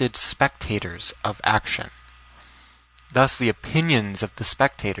interested spectators of action. Thus, the opinions of the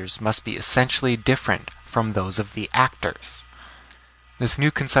spectators must be essentially different from those of the actors. This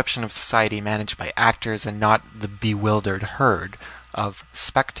new conception of society managed by actors and not the bewildered herd of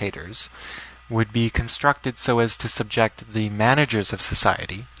spectators would be constructed so as to subject the managers of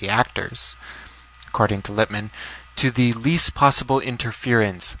society, the actors, according to Lippmann, to the least possible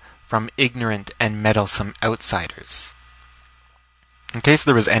interference from ignorant and meddlesome outsiders. In case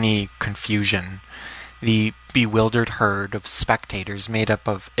there was any confusion, the bewildered herd of spectators made up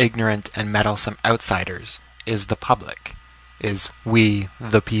of ignorant and meddlesome outsiders is the public, is we,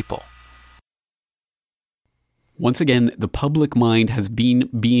 the people. Once again, the public mind has been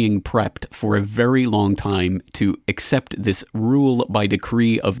being prepped for a very long time to accept this rule by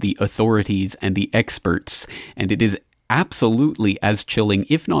decree of the authorities and the experts, and it is absolutely as chilling,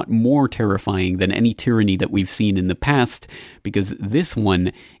 if not more terrifying, than any tyranny that we've seen in the past, because this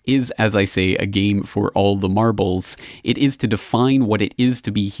one is, as I say, a game for all the marbles. It is to define what it is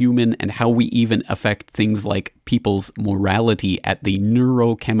to be human and how we even affect things like people's morality at the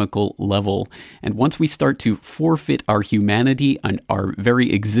neurochemical level. And once we start to forfeit our humanity and our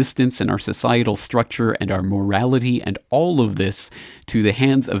very existence and our societal structure and our morality and all of this to the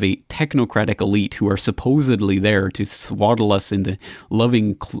hands of a technocratic elite who are supposedly there to swaddle us in the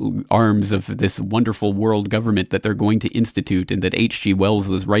loving arms of this wonderful world government that they're going to institute and that H.G. Wells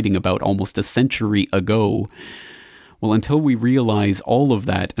was writing about almost a century ago. Well, until we realize all of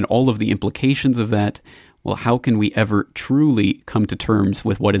that and all of the implications of that, well, how can we ever truly come to terms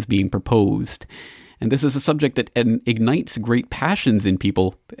with what is being proposed? And this is a subject that ignites great passions in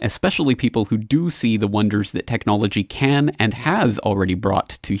people, especially people who do see the wonders that technology can and has already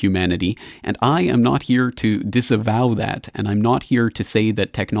brought to humanity. And I am not here to disavow that, and I'm not here to say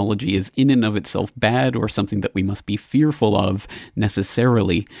that technology is in and of itself bad or something that we must be fearful of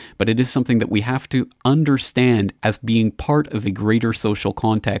necessarily, but it is something that we have to understand as being part of a greater social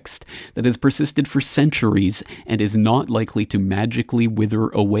context that has persisted for centuries and is not likely to magically wither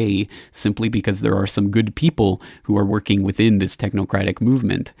away simply because there are some good people who are working within this technocratic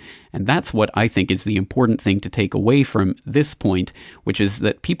movement. And that's what I think is the important thing to take away from this point, which is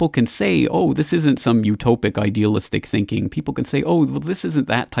that people can say, oh, this isn't some utopic idealistic thinking. People can say, oh, well, this isn't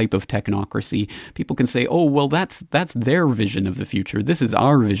that type of technocracy. People can say, oh, well, that's their vision of the future. This is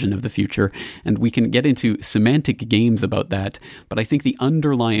our vision of the future. And we can get into semantic games about that. But I think the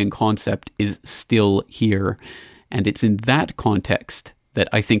underlying concept is still here. And it's in that context that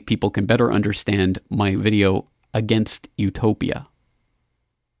I think people can better understand my video against utopia.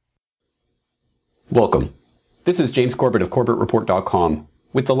 Welcome. This is James Corbett of CorbettReport.com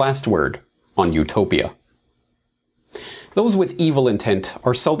with the last word on utopia. Those with evil intent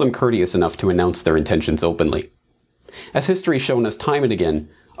are seldom courteous enough to announce their intentions openly. As history has shown us time and again,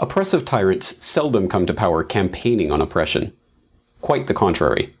 oppressive tyrants seldom come to power campaigning on oppression. Quite the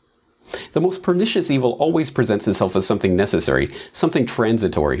contrary. The most pernicious evil always presents itself as something necessary, something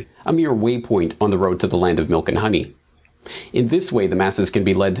transitory, a mere waypoint on the road to the land of milk and honey. In this way, the masses can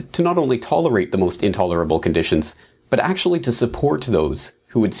be led to not only tolerate the most intolerable conditions, but actually to support those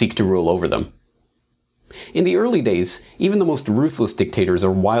who would seek to rule over them. In the early days, even the most ruthless dictators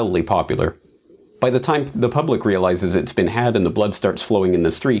are wildly popular. By the time the public realizes it's been had and the blood starts flowing in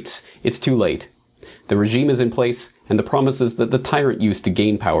the streets, it's too late. The regime is in place, and the promises that the tyrant used to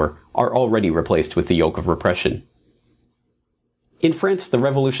gain power are already replaced with the yoke of repression. In France, the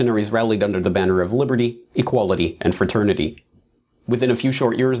revolutionaries rallied under the banner of liberty, equality, and fraternity. Within a few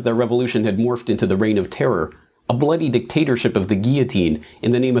short years, their revolution had morphed into the reign of terror, a bloody dictatorship of the guillotine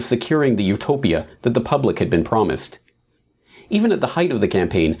in the name of securing the utopia that the public had been promised. Even at the height of the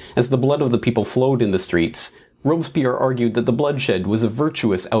campaign, as the blood of the people flowed in the streets, Robespierre argued that the bloodshed was a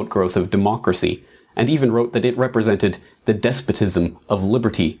virtuous outgrowth of democracy, and even wrote that it represented the despotism of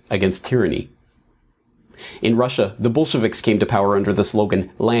liberty against tyranny. In Russia, the Bolsheviks came to power under the slogan,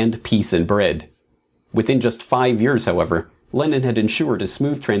 "Land, Peace, and Bread." Within just 5 years, however, Lenin had ensured a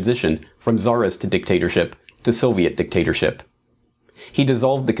smooth transition from Tsarist dictatorship to Soviet dictatorship. He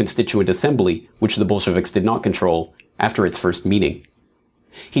dissolved the Constituent Assembly, which the Bolsheviks did not control, after its first meeting.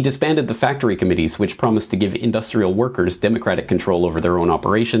 He disbanded the factory committees, which promised to give industrial workers democratic control over their own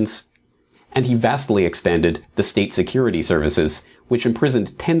operations. And he vastly expanded the state security services, which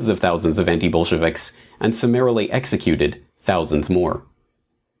imprisoned tens of thousands of anti-Bolsheviks and summarily executed thousands more.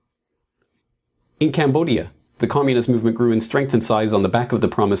 In Cambodia, the communist movement grew in strength and size on the back of the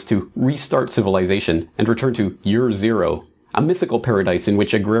promise to restart civilization and return to Year Zero, a mythical paradise in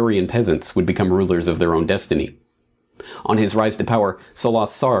which agrarian peasants would become rulers of their own destiny. On his rise to power,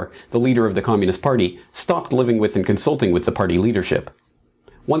 Saloth Sar, the leader of the Communist Party, stopped living with and consulting with the party leadership.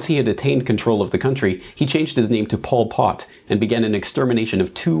 Once he had attained control of the country, he changed his name to Pol Pot and began an extermination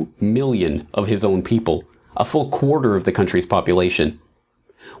of 2 million of his own people, a full quarter of the country's population.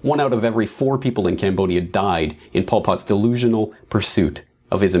 1 out of every 4 people in Cambodia died in Pol Pot's delusional pursuit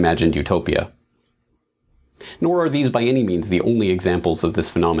of his imagined utopia. Nor are these by any means the only examples of this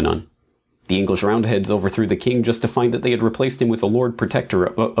phenomenon. The English Roundheads overthrew the king just to find that they had replaced him with a Lord Protector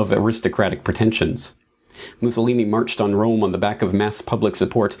of aristocratic pretensions. Mussolini marched on Rome on the back of mass public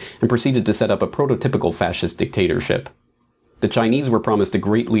support and proceeded to set up a prototypical fascist dictatorship. The Chinese were promised a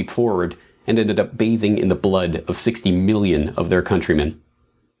great leap forward and ended up bathing in the blood of 60 million of their countrymen.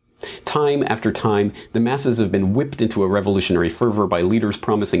 Time after time, the masses have been whipped into a revolutionary fervor by leaders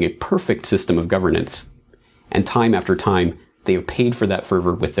promising a perfect system of governance. And time after time, they have paid for that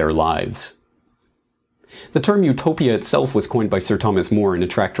fervor with their lives. The term utopia itself was coined by Sir Thomas More in a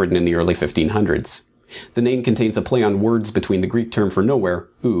tract written in the early 1500s. The name contains a play on words between the Greek term for nowhere,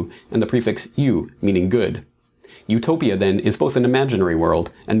 ou, and the prefix u, meaning good. Utopia, then, is both an imaginary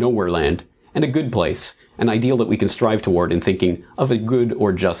world, a nowhere land, and a good place, an ideal that we can strive toward in thinking of a good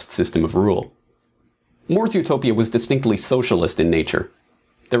or just system of rule. More's utopia was distinctly socialist in nature.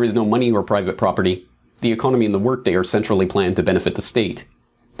 There is no money or private property. The economy and the workday are centrally planned to benefit the state.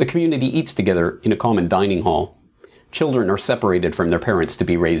 The community eats together in a common dining hall. Children are separated from their parents to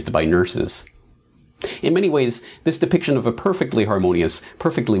be raised by nurses. In many ways, this depiction of a perfectly harmonious,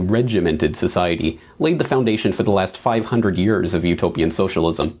 perfectly regimented society laid the foundation for the last 500 years of utopian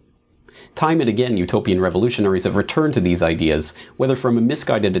socialism. Time and again, utopian revolutionaries have returned to these ideas, whether from a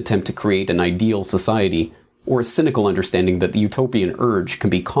misguided attempt to create an ideal society, or a cynical understanding that the utopian urge can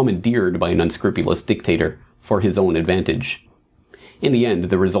be commandeered by an unscrupulous dictator for his own advantage. In the end,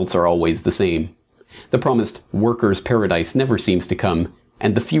 the results are always the same. The promised workers' paradise never seems to come,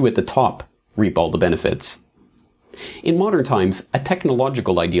 and the few at the top reap all the benefits. In modern times, a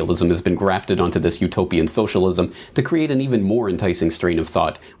technological idealism has been grafted onto this utopian socialism to create an even more enticing strain of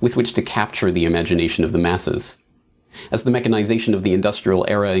thought with which to capture the imagination of the masses. As the mechanization of the industrial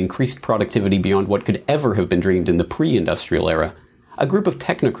era increased productivity beyond what could ever have been dreamed in the pre-industrial era, a group of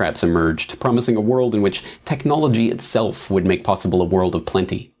technocrats emerged, promising a world in which technology itself would make possible a world of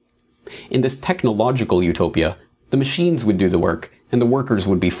plenty. In this technological utopia, the machines would do the work, and the workers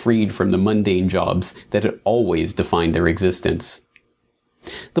would be freed from the mundane jobs that had always defined their existence.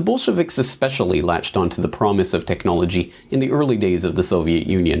 The Bolsheviks especially latched onto the promise of technology in the early days of the Soviet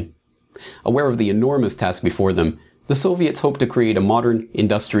Union. Aware of the enormous task before them, the Soviets hoped to create a modern,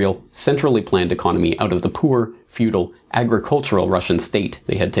 industrial, centrally planned economy out of the poor, feudal, agricultural Russian state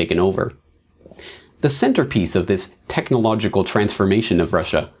they had taken over. The centerpiece of this technological transformation of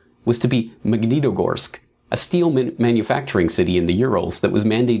Russia was to be Magnitogorsk, a steel manufacturing city in the Urals that was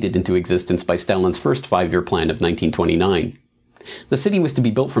mandated into existence by Stalin's first 5-year plan of 1929. The city was to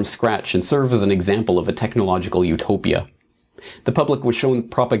be built from scratch and serve as an example of a technological utopia. The public was shown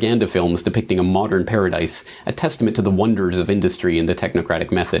propaganda films depicting a modern paradise, a testament to the wonders of industry and the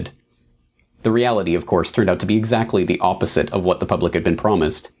technocratic method. The reality, of course, turned out to be exactly the opposite of what the public had been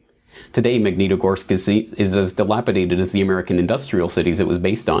promised. Today, Magnitogorsk is as dilapidated as the American industrial cities it was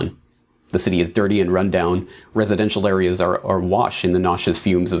based on. The city is dirty and run down. Residential areas are awash in the nauseous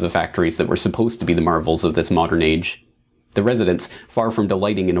fumes of the factories that were supposed to be the marvels of this modern age. The residents, far from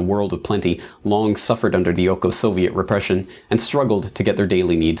delighting in a world of plenty, long suffered under the yoke of Soviet repression and struggled to get their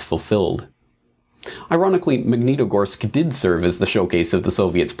daily needs fulfilled. Ironically, Magnitogorsk did serve as the showcase of the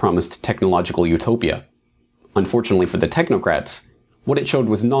Soviets' promised technological utopia. Unfortunately for the technocrats, what it showed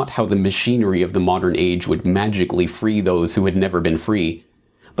was not how the machinery of the modern age would magically free those who had never been free,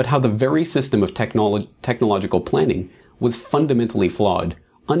 but how the very system of technological planning was fundamentally flawed,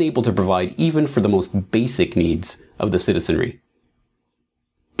 unable to provide even for the most basic needs of the citizenry.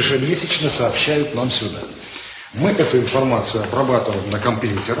 Ежемесячно сообщают нам сюда. Мы эту информацию обрабатываем на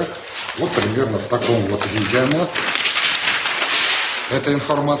компьютерах, вот примерно в таком вот виде она. Эта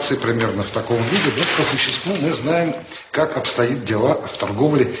информация примерно в таком виде, но по существу мы знаем, как обстоят дела в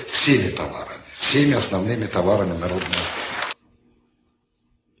торговле всеми товарами, всеми основными товарами народного.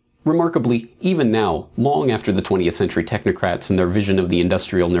 Remarkably, even now, long after the 20th century technocrats and their vision of the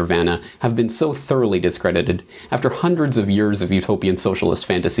industrial nirvana have been so thoroughly discredited, after hundreds of years of utopian socialist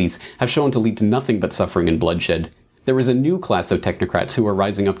fantasies have shown to lead to nothing but suffering and bloodshed, there is a new class of technocrats who are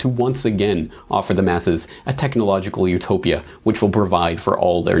rising up to once again offer the masses a technological utopia which will provide for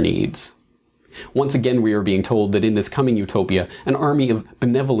all their needs. Once again we are being told that in this coming utopia, an army of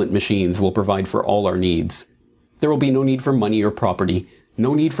benevolent machines will provide for all our needs. There will be no need for money or property,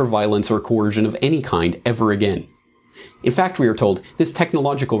 no need for violence or coercion of any kind ever again. In fact, we are told, this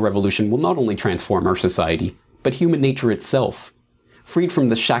technological revolution will not only transform our society, but human nature itself. Freed from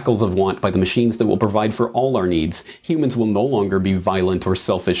the shackles of want by the machines that will provide for all our needs, humans will no longer be violent or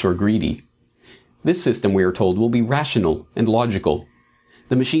selfish or greedy. This system, we are told, will be rational and logical.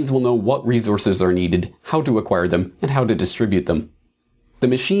 The machines will know what resources are needed, how to acquire them, and how to distribute them. The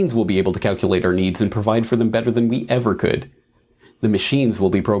machines will be able to calculate our needs and provide for them better than we ever could. The machines will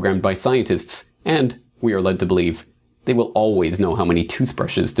be programmed by scientists, and, we are led to believe, they will always know how many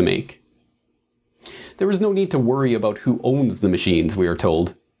toothbrushes to make. There is no need to worry about who owns the machines, we are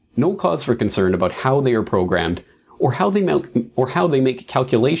told. No cause for concern about how they are programmed, or how they make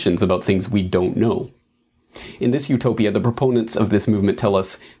calculations about things we don't know. In this utopia, the proponents of this movement tell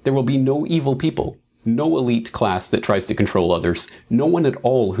us there will be no evil people, no elite class that tries to control others, no one at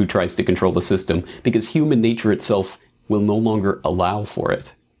all who tries to control the system, because human nature itself will no longer allow for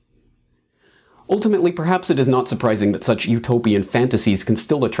it. Ultimately, perhaps it is not surprising that such utopian fantasies can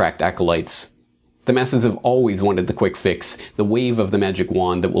still attract acolytes. The masses have always wanted the quick fix, the wave of the magic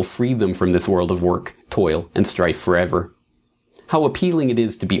wand that will free them from this world of work, toil, and strife forever. How appealing it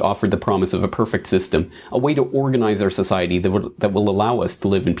is to be offered the promise of a perfect system, a way to organize our society that will allow us to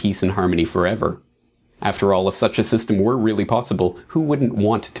live in peace and harmony forever. After all, if such a system were really possible, who wouldn't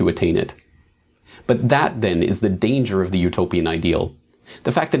want to attain it? But that, then, is the danger of the utopian ideal.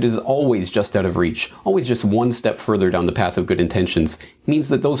 The fact that it is always just out of reach, always just one step further down the path of good intentions, means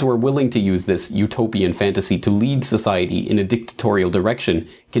that those who are willing to use this utopian fantasy to lead society in a dictatorial direction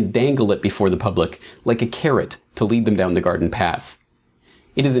can dangle it before the public like a carrot to lead them down the garden path.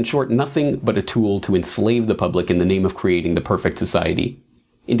 It is in short nothing but a tool to enslave the public in the name of creating the perfect society.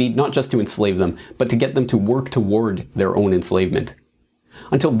 Indeed, not just to enslave them, but to get them to work toward their own enslavement.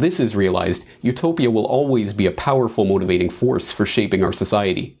 Until this is realized, utopia will always be a powerful motivating force for shaping our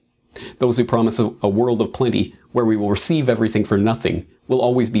society. Those who promise a world of plenty, where we will receive everything for nothing, will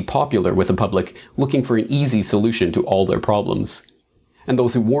always be popular with the public, looking for an easy solution to all their problems. And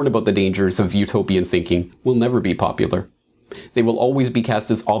those who warn about the dangers of utopian thinking will never be popular. They will always be cast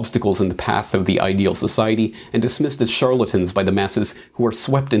as obstacles in the path of the ideal society and dismissed as charlatans by the masses who are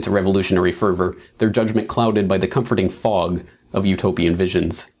swept into revolutionary fervor, their judgment clouded by the comforting fog of utopian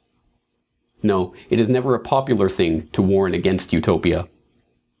visions. No, it is never a popular thing to warn against utopia,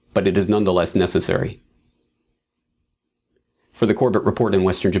 but it is nonetheless necessary. For the Corbett Report in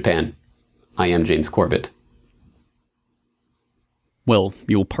Western Japan, I am James Corbett. Well,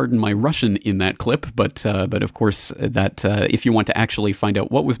 you'll pardon my Russian in that clip, but of course, that if you want to actually find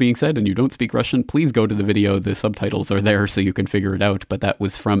out what was being said and you don't speak Russian, please go to the video. The subtitles are there so you can figure it out. But that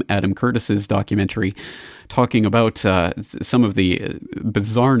was from Adam Curtis's documentary talking about some of the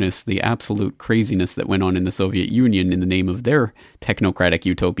bizarreness, the absolute craziness that went on in the Soviet Union in the name of their technocratic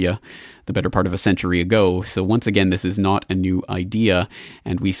utopia the better part of a century ago. So once again, this is not a new idea,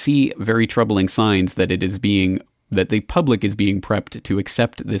 and we see very troubling signs that that the public is being prepped to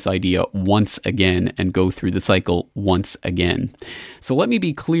accept this idea once again and go through the cycle once again. So let me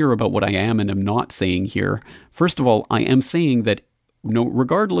be clear about what I am and am not saying here. First of all, I am saying that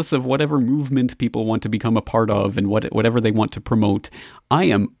regardless of whatever movement people want to become a part of and whatever they want to promote, I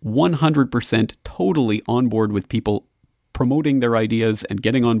am 100% totally on board with people promoting their ideas and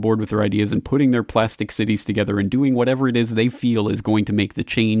getting on board with their ideas and putting their plastic cities together and doing whatever it is they feel is going to make the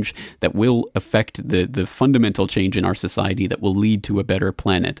change that will affect the fundamental change in our society that will lead to a better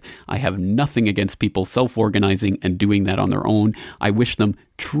planet. I have nothing against people self-organizing and doing that on their own. I wish them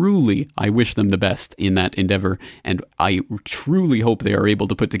the best in that endeavor, and I truly hope they are able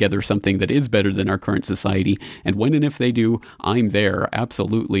to put together something that is better than our current society, and when and if they do, I'm there,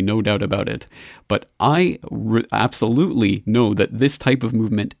 absolutely, no doubt about it. But I absolutely know that this type of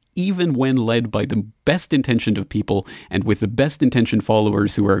movement, even when led by the best intentioned of people and with the best intentioned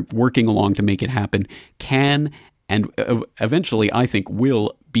followers who are working along to make it happen, can and eventually, I think,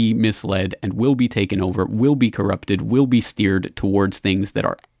 will be misled and will be taken over, will be corrupted, will be steered towards things that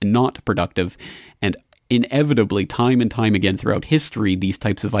are not productive. And inevitably, time and time again throughout history, these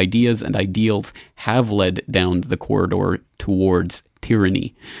types of ideas and ideals have led down the corridor towards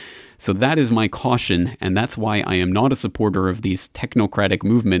tyranny. So that is my caution, and that's why I am not a supporter of these technocratic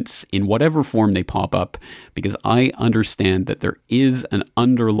movements in whatever form they pop up, because I understand that there is an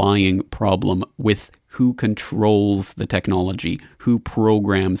underlying problem with who controls the technology, who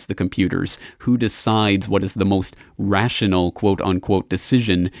programs the computers, who decides what is the most rational, quote-unquote,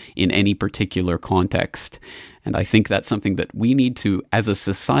 decision in any particular context. And I think that's something that we need to, as a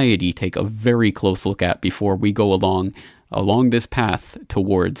society, take a very close look at before we go along this path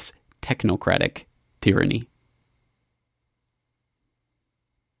towards technocratic tyranny.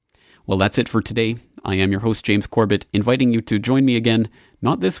 Well, that's it for today. I am your host, James Corbett, inviting you to join me again,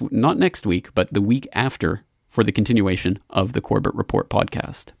 not next week, but the week after, for the continuation of the Corbett Report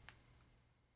podcast.